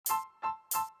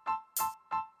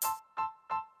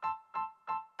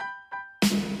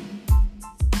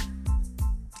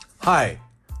Hi,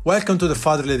 welcome to the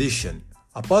Fatherly Edition,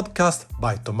 a podcast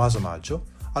by Tommaso Maggio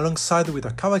alongside with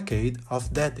a cavalcade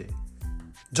of Daddy.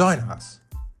 Join us!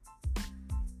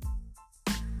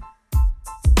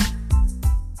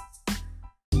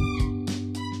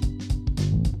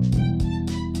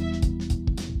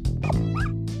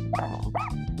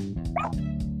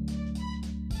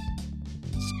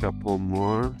 Couple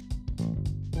more.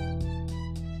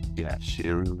 Yeah,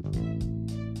 sure.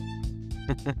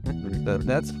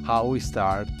 That's how we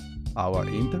start our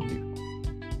interview.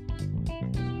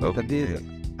 That is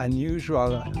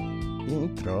unusual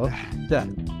intro that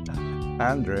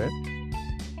André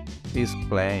is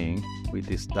playing with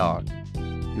his dog.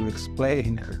 You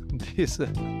explain this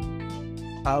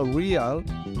a real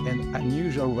and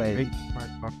unusual way.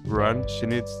 Run. She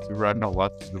needs to run a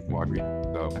lot to the morning.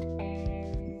 So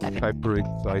hyper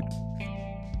excited.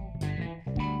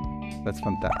 That's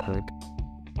fantastic.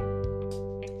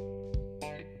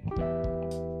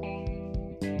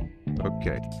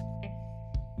 Okay.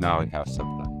 Now we have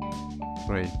some time.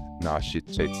 Great. Now she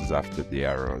chases after the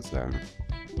arrows and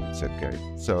it's okay.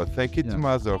 So thank you,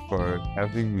 Tommaso, for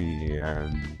having me.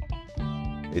 And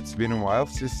it's been a while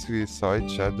since we saw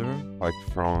each other, like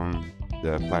from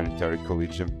the Planetary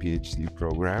Collegium PhD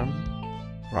program,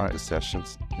 right? The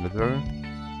sessions together.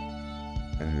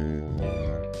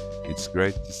 It's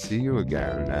great to see you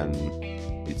again, and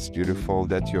it's beautiful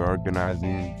that you're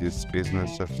organizing this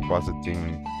business of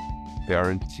positing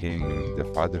parenting, the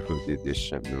fatherhood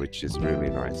edition, which is really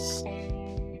nice.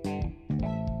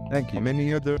 Thank you. How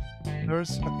many others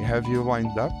have you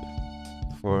lined up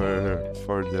for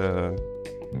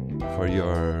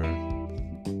your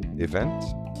event?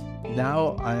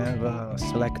 Now I have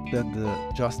selected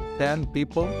just 10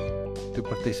 people to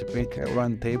participate at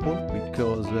one table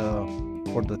because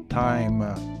for the time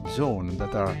zone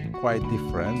that are quite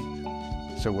different,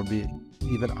 so it will be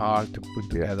even hard to put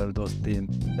together those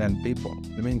 10 people.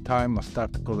 In the meantime, I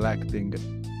start collecting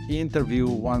interview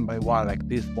one by one, like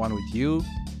this one with you,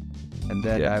 and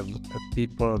then I have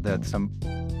people that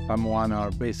someone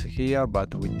are based here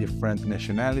but with different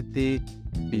nationality.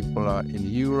 People are in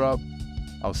Europe,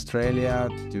 Australia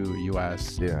to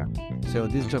US. Yeah. So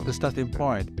this is just the starting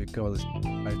point because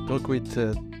I talk with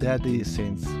Daddy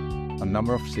since a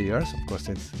number of years, of course,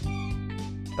 since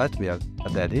that we are a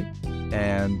daddy.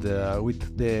 And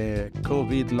with the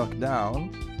COVID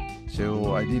lockdown,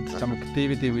 so I did some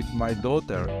activity with my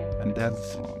daughter, and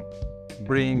that's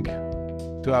bring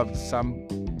to have some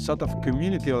sort of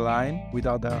community online with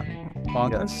other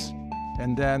fathers,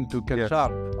 and then to catch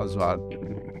up as well.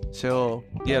 So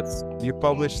yes, you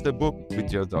published the book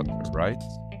with your daughter, right?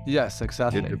 Yes,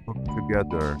 exactly. Did the book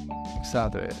together.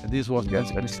 Exactly. This was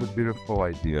It's a beautiful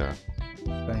idea.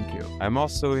 Thank you. I'm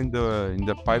also in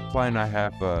the pipeline. I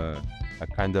have a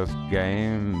kind of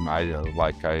game. I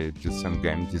do some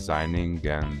game designing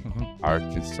and art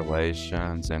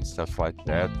installations and stuff like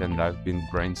that. And I've been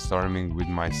brainstorming with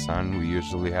my son. We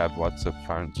usually have lots of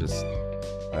fun just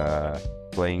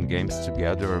playing games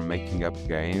together or making up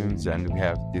games. And we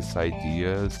have these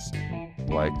ideas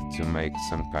like to make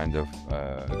some kind of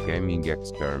gaming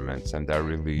experiments. And I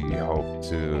really hope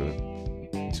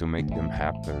to make them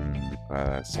happen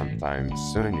sometime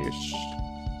soonish.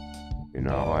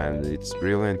 And it's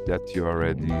brilliant that you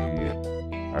already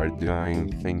are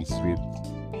doing things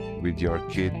with your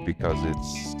kid, because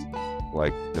it's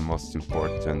like the most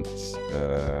important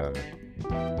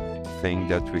thing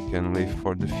that we can leave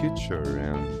for the future,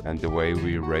 and the way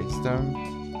we raise them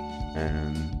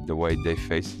and the way they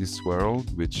face this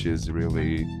world, which is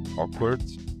really awkward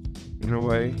in a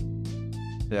way.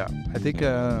 Yeah, I think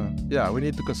we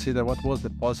need to consider what was the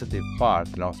positive part,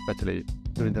 especially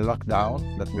during the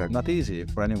lockdown. That was not easy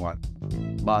for anyone.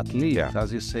 But at least,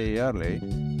 as you say early,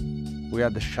 we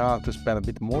had the chance to spend a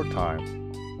bit more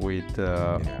time with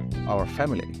our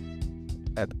family.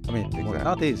 It was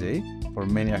not easy for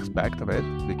many aspects of it,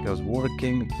 because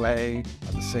working, play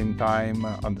at the same time,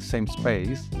 on the same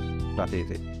space, not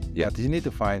easy. But you need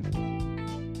to find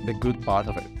the good part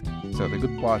of it. So the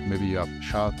good part, maybe you have a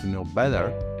chance to know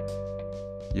better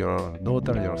your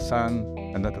daughter, your son,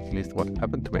 and that at least what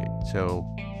happened to me. So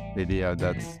the idea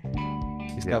that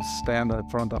instead of stand in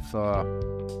front of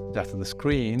just the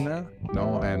screen,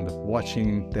 and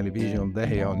watching television all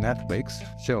day on Netflix,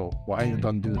 so why you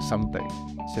don't do something?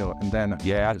 So, and then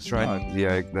that's right.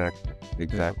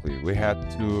 Exactly. We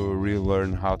had to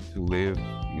relearn how to live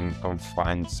in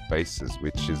confined spaces,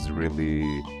 which is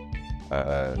really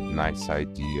a nice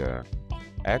idea.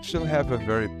 I actually have a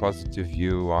very positive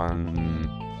view on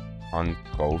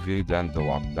COVID and the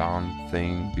lockdown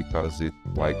thing, because it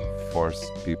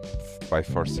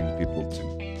forcing people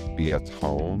to be at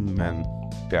home and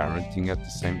parenting at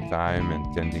the same time and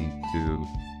tending to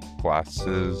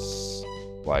classes.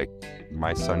 Like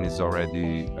my son is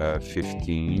already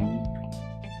 15.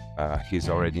 He's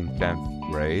already in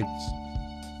 10th grade.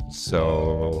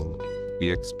 So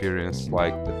we experienced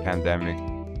like the pandemic,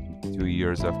 2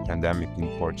 years of pandemic in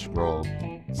Portugal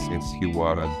since he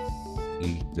was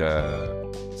in the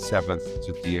 7th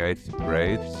to the 8th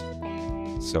grade.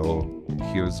 So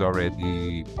he was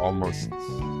already almost,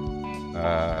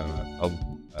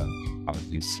 how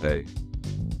do you say,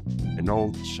 an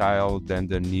old child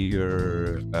and a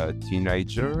near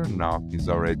teenager. Now he's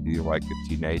already like a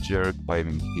teenager,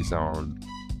 claiming his own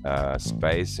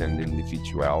space and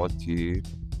individuality,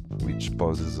 which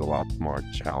poses a lot more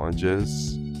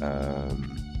challenges.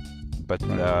 But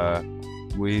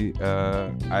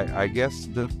I guess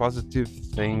the positive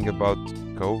thing about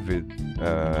COVID,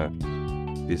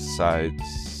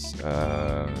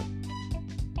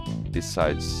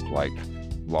 besides like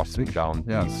locking down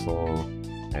people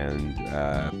and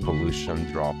pollution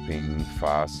dropping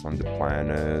fast on the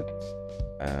planet,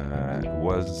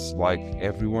 was like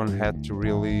everyone had to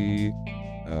really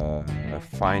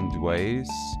find ways,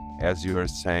 as you were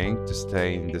saying, to stay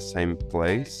in the same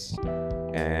place,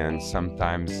 and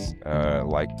sometimes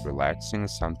like relaxing,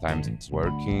 sometimes it's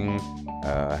working,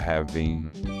 having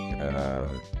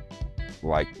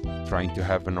like trying to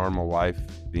have a normal life,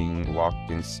 being locked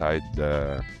inside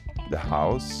the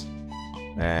house.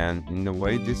 And in a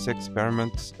way, this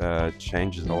experiment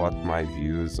changed a lot my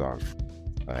views of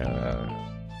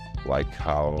like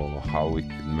how we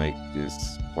can make this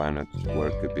planet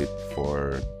work a bit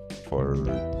for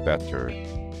better,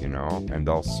 you know. And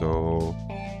also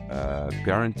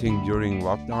parenting during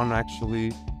lockdown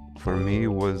actually for me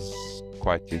was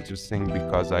quite interesting,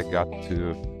 because I got to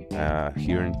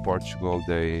here in Portugal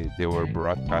they were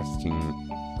broadcasting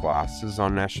classes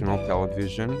on national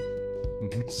television.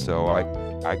 So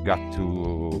I got to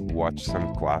watch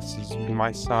some classes with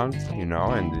my son, you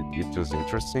know, and it was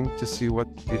interesting to see what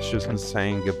teachers were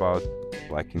saying about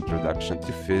like introduction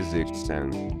to physics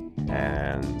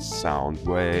and sound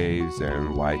waves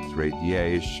and light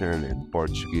radiation and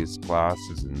Portuguese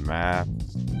classes and math.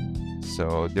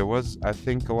 So there was, I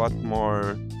think, a lot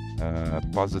more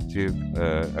positive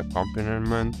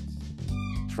accompaniment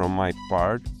from my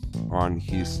part on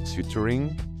his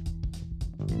tutoring.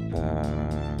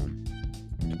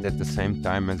 At the same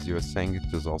time, as you were saying,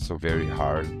 it was also very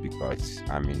hard because,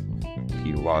 I mean,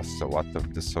 he lost a lot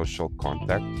of the social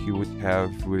contact he would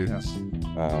have with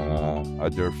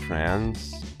other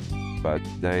friends, but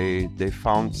they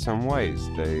found some ways.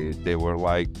 They were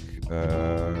like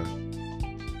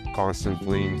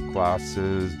constantly in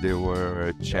classes, they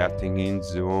were chatting in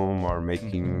Zoom or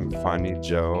making funny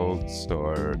jokes,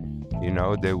 or you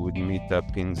know, they would meet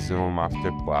up in Zoom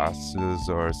after classes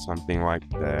or something like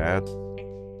that.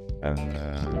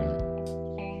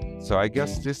 So I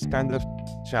guess this kind of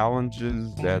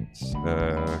challenges that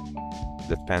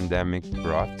the pandemic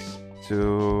brought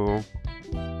to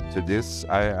this,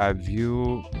 I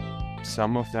view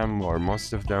some of them or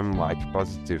most of them like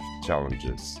positive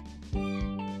challenges.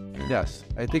 Yes,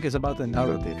 I think it's about the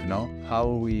narrative, you know, how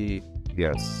we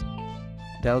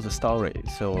tell the story.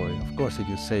 So of course, if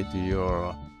you say to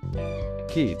your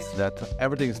kids that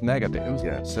everything is negative,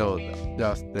 so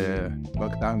just the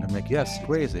lockdown to make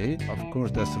crazy, of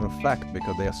course that's a reflect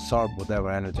because they absorb whatever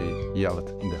energy you have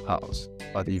in the house.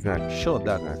 But if you show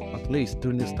that at least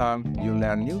during this time you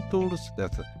learn new tools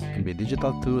that can be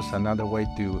digital tools, another way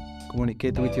to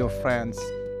communicate with your friends,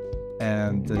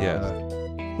 and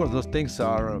of course those things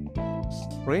are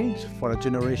strange for a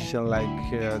generation like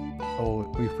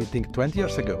if we think 20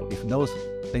 years ago, if those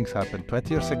things happened 20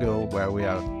 years ago where we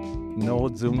have no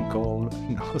Zoom call,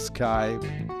 no Skype,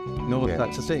 no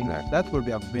such a thing, that would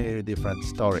be a very different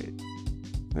story.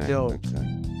 So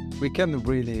we can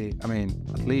really, I mean,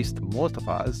 at least most of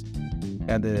us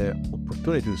had the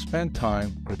opportunity to spend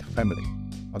time with the family.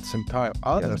 At the same time,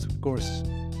 others, of course,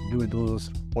 do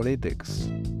those politics.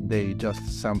 They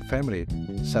just, some family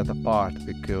set apart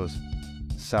because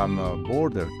some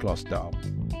border closed down.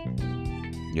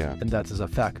 And that is a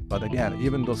fact. But again,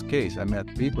 even those cases, I met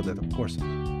people that, of course,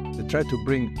 they try to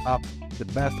bring up the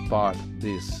best part,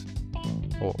 this,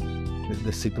 or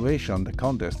the situation, the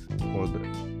context,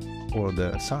 or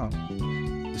the sound,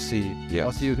 to see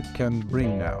what you can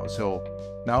bring now. So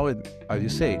now, as you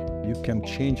say, you can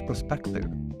change perspective,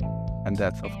 and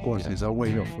that, of course, is a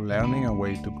way of learning, a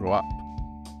way to grow up.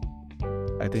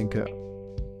 I think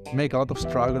make a lot of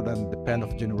struggle and depend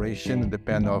of generation, and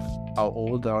depend of how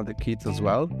old are the kids as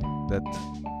well that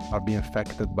are being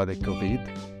affected by the COVID.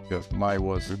 because mine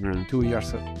was 2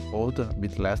 years old, a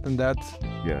bit less than that.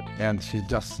 Yeah. And she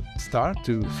just started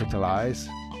to socialize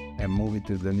and move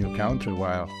into the new country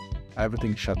while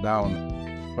everything shut down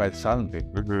quite suddenly.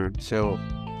 So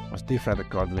it was different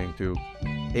according to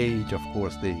age, of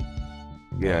course. They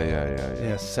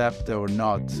accept or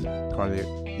not,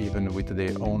 even with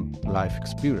their own life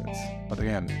experience. But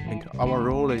again, I think our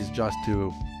role is just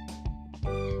to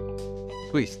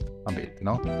twist a bit,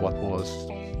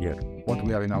 what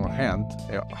we have in our hand,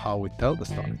 how we tell the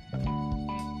story.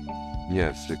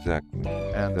 Yes, exactly.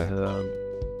 And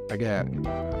again,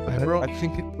 I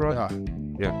think it brought.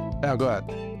 Yeah, go ahead.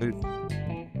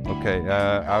 Okay,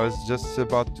 I was just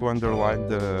about to underline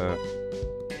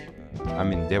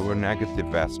there were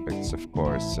negative aspects, of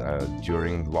course.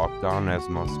 During lockdown, as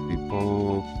most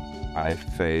people, I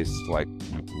faced, like,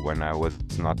 when I was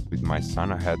not with my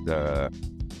son, I had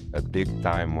a big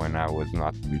time when I was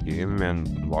not with him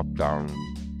and locked down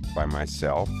by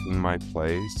myself in my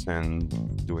place and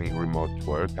doing remote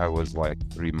work. I was like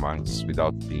 3 months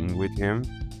without being with him.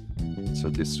 So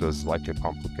this was like a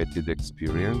complicated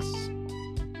experience.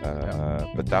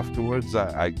 But afterwards,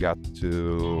 I got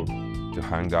to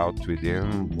hang out with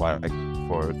him like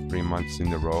for 3 months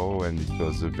in a row, and it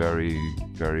was a very,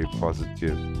 very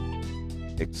positive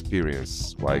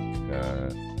experience, like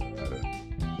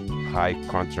high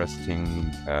contrasting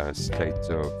state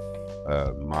of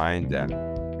mind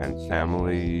and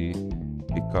family,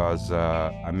 because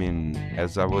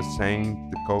as I was saying,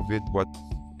 the COVID,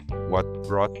 what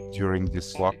brought during this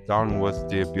lockdown was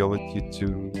the ability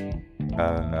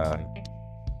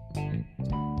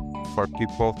for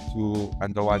people to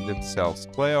underline themselves.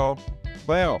 Cleo,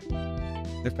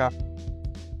 look up.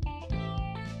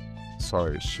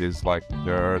 Sorry, she's like,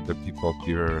 there are the people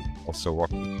here also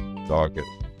walking the dog,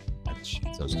 and she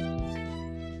does.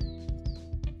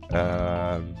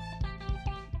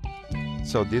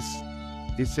 So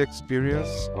this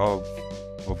experience of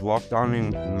lockdown, in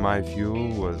my view,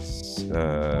 was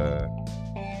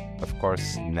of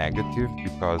course negative,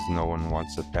 because no one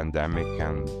wants a pandemic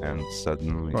and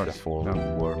suddenly the whole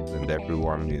world and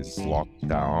everyone is locked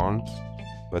down.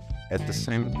 But at the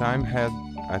same time had,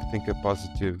 I think, a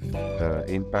positive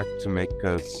impact to make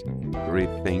us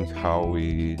rethink how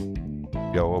we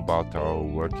go about our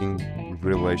working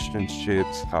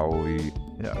relationships, how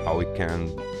we can,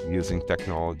 using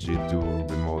technology, do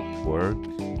remote work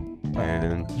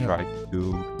and try to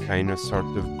attain a sort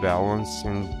of balance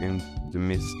in the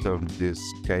midst of this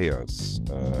chaos.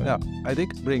 I think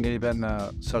bring even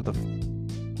a sort of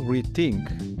rethink,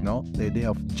 the idea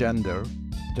of gender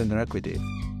equity,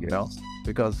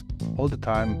 because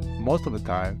most of the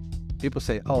time, people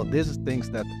say, oh, this is things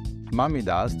that mommy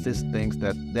does, these things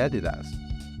that daddy does.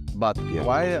 But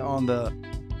while on the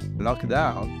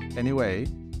lockdown, anyway,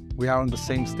 we are on the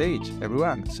same stage,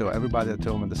 everyone. So everybody at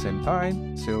home at the same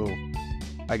time. So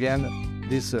again,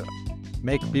 this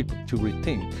make people to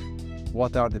rethink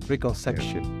what are the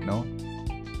preconceptions,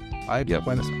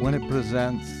 When I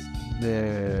present the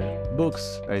books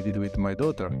I did with my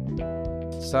daughter,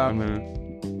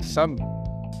 some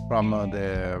from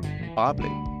the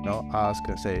public, ask,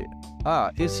 say,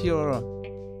 is your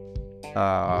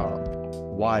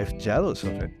wife jealous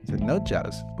of it? I said, not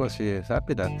jealous. Of course, she is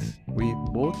happy that we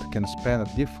both can spend a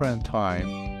different time,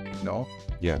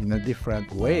 in a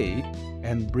different way,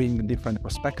 and bring a different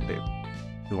perspective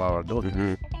to our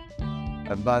daughter.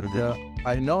 But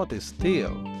I notice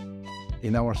still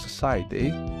in our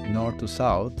society, north to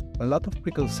south, a lot of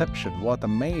preconception what a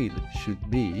maid should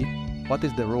be, what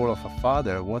is the role of a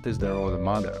father, what is the role of a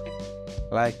mother.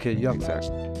 Like you said,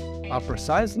 a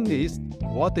precise list,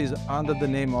 what is under the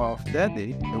name of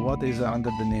daddy and what is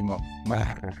under the name of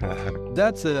mother.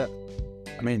 That's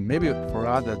maybe for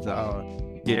others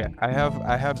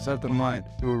I have certain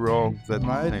two roles at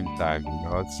the same time,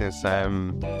 since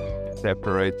I'm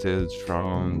separated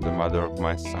from the mother of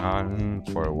my son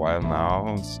for a while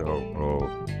now,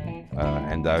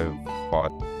 and I've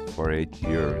fought for 8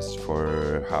 years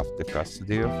for half the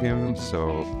custody of him,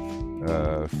 so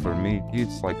for me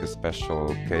it's like a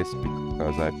special case,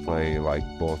 because I play like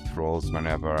both roles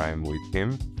whenever I'm with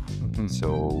him. So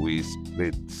we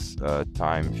split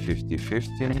time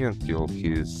 50-50 until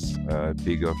he's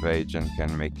big of age and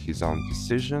can make his own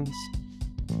decisions.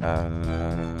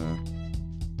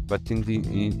 But in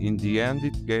the end,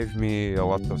 it gave me a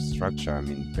lot of structure.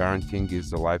 Parenting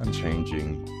is a life-changing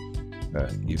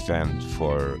event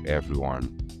for everyone,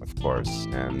 of course,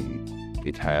 and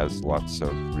it has lots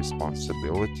of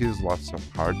responsibilities, lots of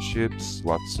hardships,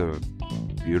 lots of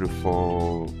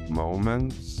beautiful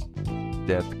moments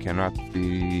that cannot be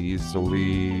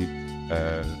easily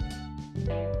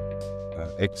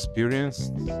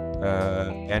experienced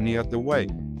any other way.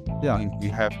 Yeah.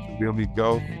 You have to really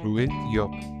go through it. You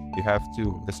have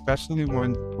to, especially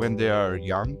when they are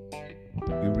young,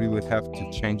 you really have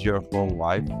to change your whole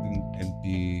life and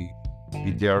be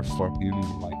there for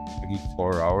him like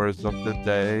 24 hours of the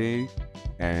day,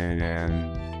 and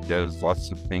there's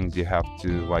lots of things you have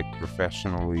to like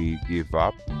professionally give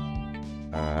up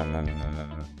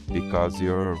because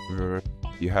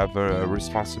you have a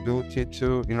responsibility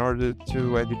in order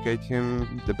to educate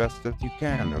him the best that you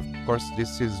can. Of course,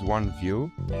 this is one view.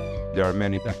 There are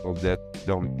many people that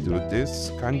don't do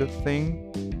this kind of thing,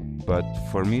 but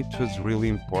for me it was really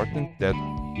important that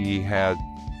he had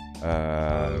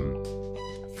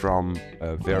from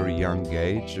a very young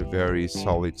age a very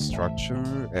solid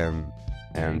structure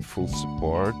and full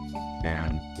support,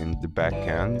 and in the back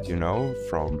end,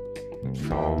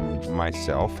 from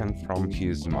myself and from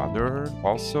his mother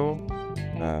also.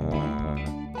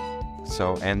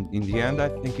 And in the end, I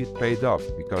think it paid off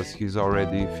because he's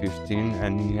already 15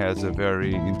 and he has a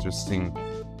very interesting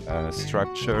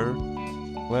structure.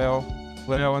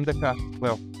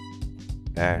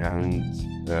 And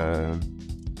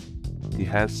he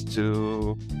has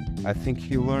to. I think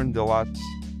he learned a lot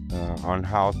on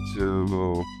how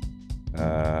to.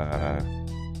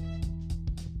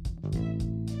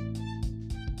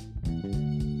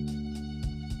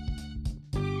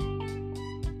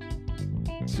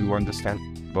 To understand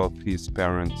both his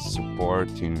parents' support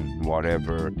in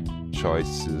whatever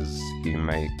choices he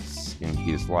makes in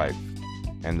his life.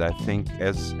 And I think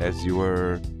as you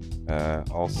were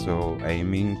also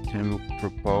aiming to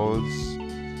propose,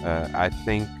 I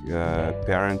think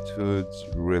parenthood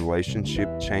relationship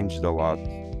changed a lot,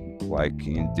 like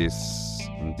in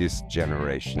these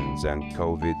generations, and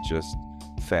COVID just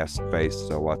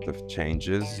fast-paced a lot of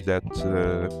changes that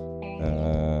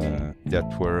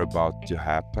were about to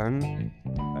happen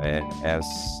as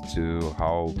to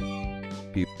how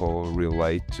people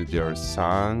relate to their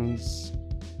sons,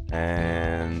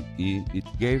 and it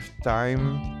gave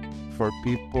time for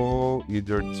people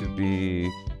either to be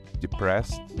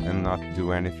depressed and not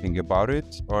do anything about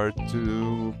it, or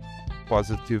to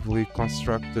positively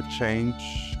construct a change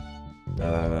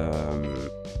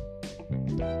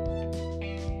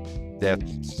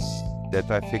that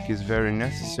I think is very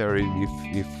necessary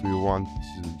if we want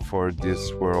for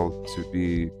this world to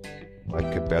be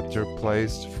like a better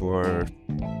place for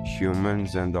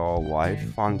humans and all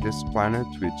life on this planet,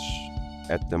 which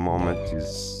at the moment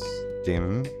is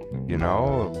dim,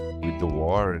 with the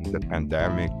war and the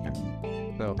pandemic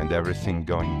and everything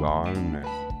going on.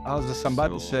 As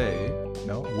somebody say,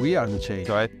 we are the change.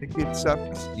 So I think it's up.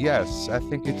 Yes, I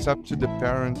think it's up to the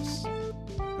parents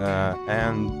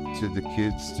and to the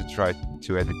kids to try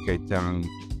to educate them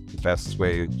the best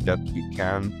way that we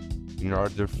can, in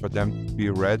order for them to be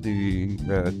ready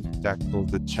to tackle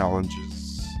the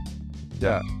challenges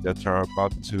that are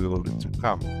about to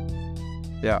come.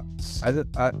 Yeah, I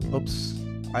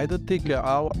don't think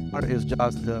our part is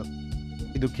just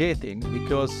educating,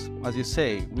 because, as you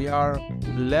say, we are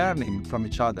learning from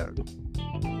each other.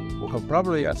 Well,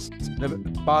 probably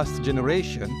the past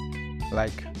generation,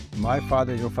 like my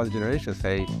father, your father generation,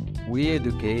 say we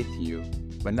educate you,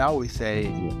 but now we say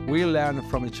we learn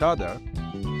from each other.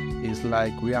 It's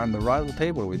like we are on the round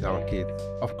table with our kids.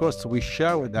 Of course, we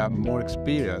share with them more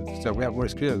experience, so we have more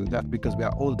experience with that because we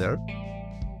are older,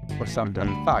 for some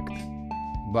fact.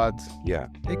 But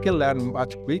they can learn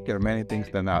much quicker many things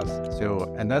than us.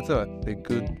 So, and that's a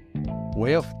good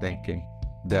way of thinking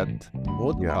that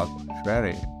both of us are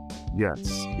sharing.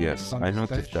 Yes, I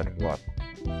noticed that a lot.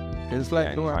 It's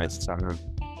like my son.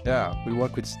 We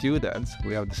work with students.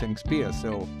 We have the same experience.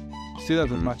 So,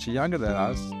 students are much younger than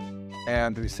us,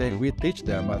 and we say we teach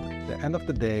them. But at the end of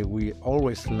the day, we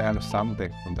always learn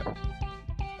something from them.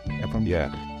 And from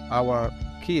our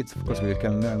kids, of course, we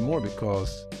can learn more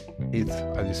because it's,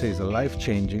 as you say, it's a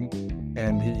life-changing,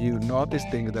 and you notice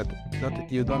things that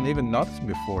you don't even notice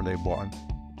before they're born,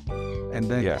 and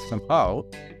then somehow,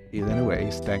 in any way,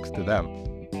 it's thanks to them.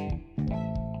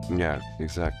 Yeah,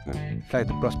 exactly. It's like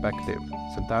the perspective.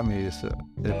 Sometimes it's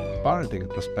the parenting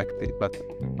perspective, but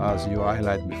as you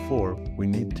highlighted before, we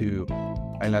need to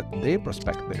highlight their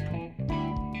perspective.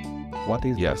 What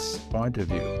is their point of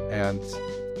view, and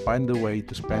find a way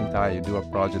to spend time. You do a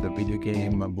project, a video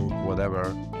game, a book,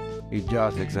 whatever. You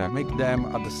just make them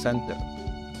at the center,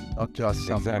 not just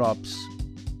some props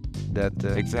that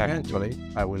eventually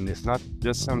I will list. Not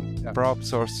just some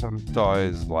props or some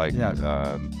toys like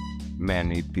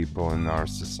many people in our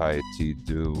society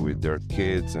do with their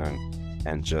kids,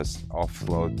 and just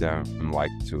offload them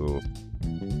like to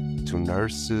to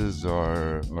nurses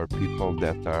or people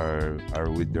that are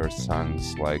with their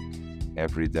sons like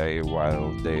every day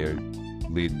while they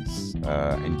lead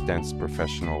intense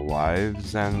professional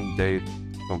lives, and they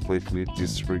completely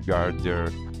disregard their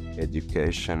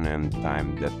education and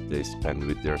time that they spend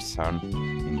with their son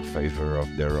in favor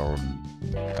of their own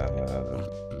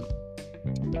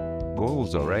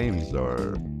goals or aims,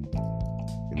 or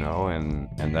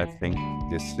and I think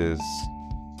this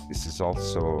is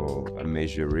also a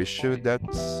major issue that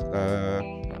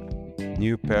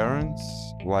new parents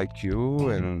like you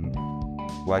and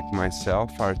like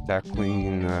myself are tackling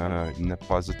in a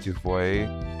positive way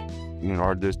in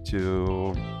order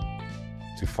to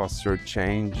foster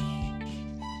change,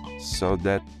 so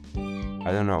that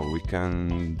we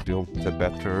can build a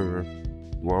better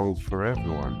world for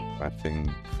everyone. I think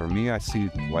for me, I see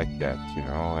it like that,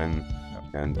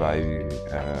 and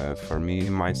for me,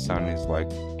 my son is like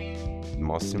the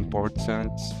most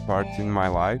important part in my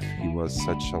life. He was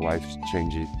such a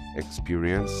life-changing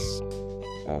experience,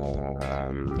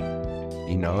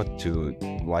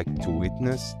 to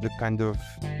witness the kind of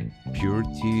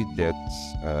purity that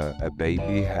a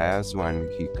baby has when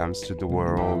he comes to the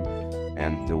world,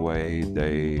 and the way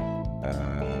they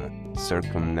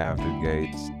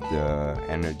circumnavigate the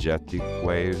energetic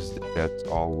waves that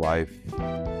all life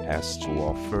has to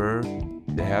offer.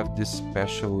 They have this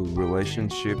special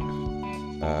relationship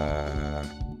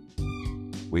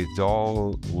with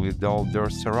all their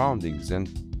surroundings, and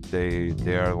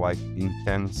they are like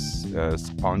intense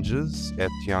sponges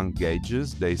at young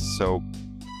ages. They soak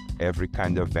every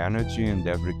kind of energy and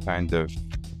every kind of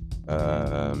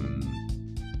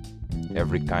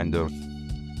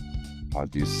how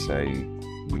do you say in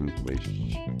English,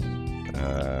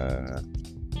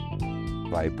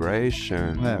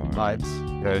 vibration, vibes.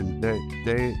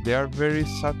 They are very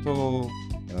subtle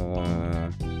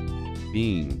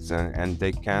beings, and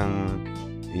they can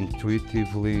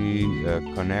intuitively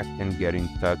connect and get in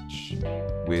touch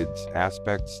with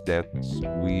aspects that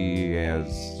we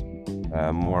as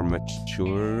more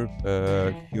mature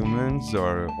humans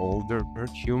or older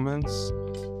humans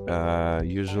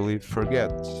usually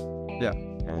forget. Yeah,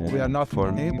 we are not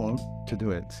able to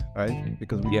do it, right?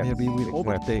 Because maybe we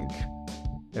overthink,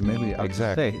 and maybe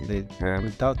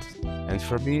without. And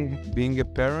for me, being a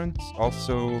parent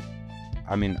also,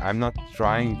 I'm not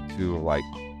trying to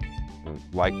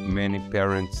like many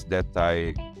parents that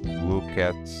I look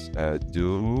at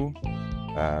do.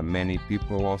 Many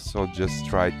people also just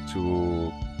try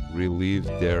to relive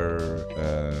their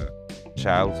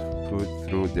childhood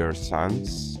through their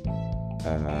sons,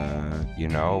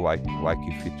 like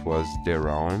if it was their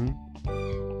own.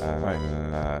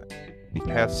 It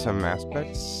has some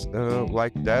aspects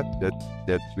like that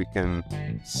we can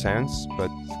sense,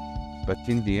 but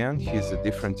in the end, he's a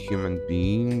different human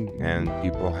being, and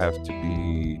people have to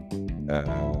be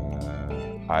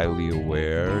highly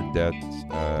aware that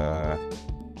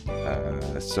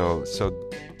so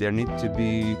there need to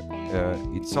be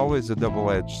it's always a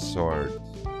double-edged sword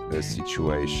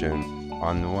situation.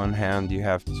 On the one hand, you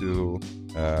have to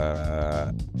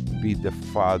be the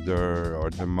father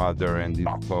or the mother and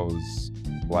impose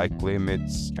like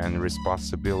limits and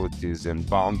responsibilities and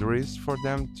boundaries for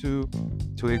them to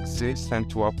exist and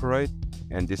to operate,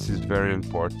 and this is very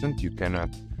important. You cannot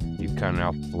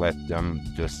let them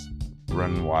just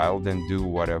run wild and do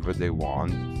whatever they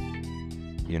want.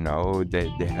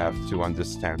 They have to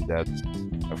understand that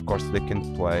of course they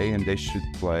can play, and they should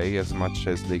play as much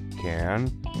as they can,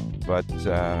 but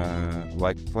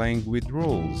like playing with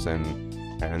rules and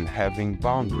having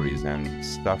boundaries and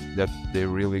stuff that they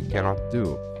really cannot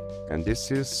do. And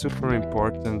this is super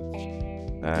important,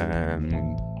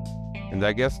 and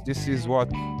I guess this is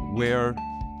where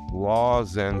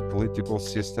laws and political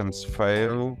systems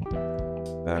fail,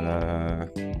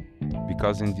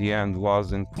 because in the end,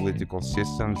 laws and political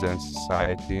systems and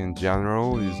society in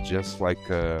general is just like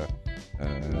a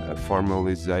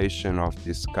formalization of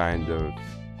this kind of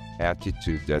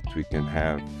attitude that we can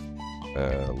have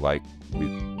like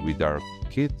with our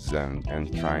kids, and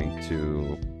trying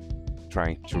to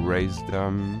raise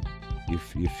them.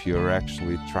 If you're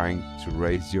actually trying to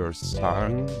raise your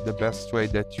son the best way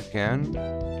that you can,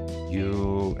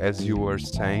 as you were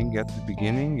saying at the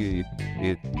beginning,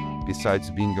 it besides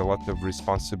being a lot of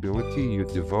responsibility, you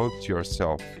devote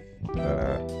yourself.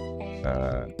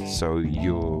 So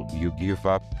you give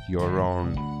up your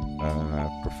own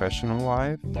professional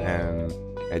life, and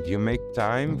you make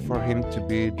time for him to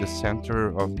be the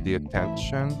center of the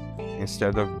attention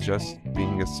instead of just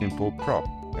being a simple prop.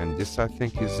 And this, I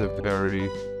think, is a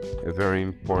very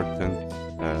important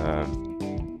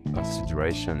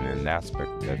consideration and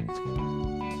aspect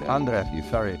André,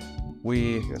 sorry,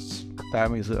 Yes.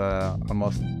 time is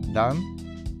almost done.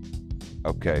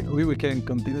 Okay. We can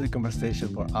continue the conversation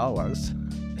for hours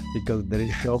because there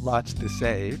is so much to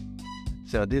say.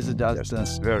 So this is just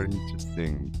That's very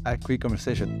interesting. a quick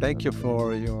conversation. Thank you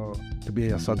for to be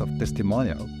a sort of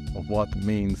testimonial of what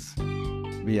means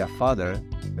be a father,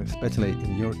 especially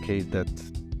in your case that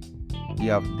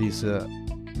you have this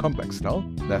complex, no?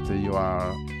 That you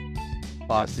are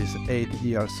past these 8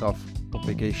 years of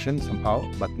complication somehow,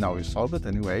 but now you solve it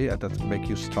anyway, and that make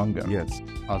you stronger. Yes.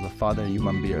 As a father,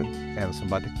 human being, and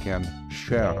somebody can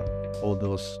share all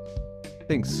those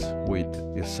things with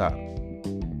his son.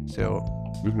 So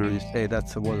you say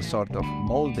that was a sort of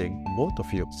molding both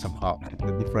of you somehow in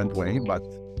a different way, but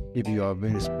give you a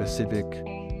very specific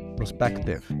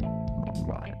perspective.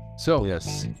 So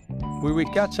Yes. we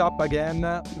will catch up again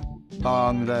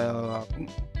on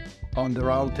the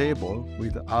round table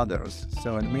with others.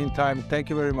 So in the meantime, thank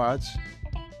you very much.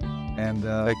 And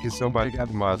Thank you so much,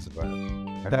 Tommaso.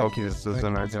 I Thank hope you. this was a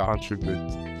nice Yeah.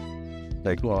 contribute.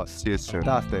 it was See you soon.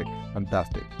 fantastic.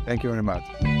 Thank you very much.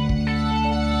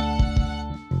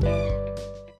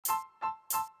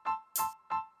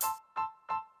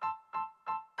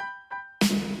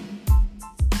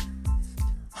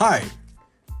 Hi,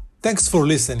 thanks for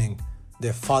listening,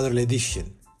 the Fatherly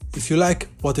Edition. If you like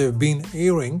what you've been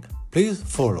hearing, please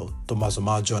follow Tommaso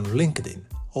Maggio on LinkedIn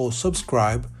or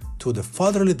subscribe to the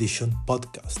Fatherly Edition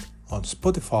podcast on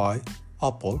Spotify,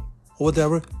 Apple, or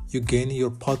whatever you gain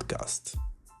your podcasts.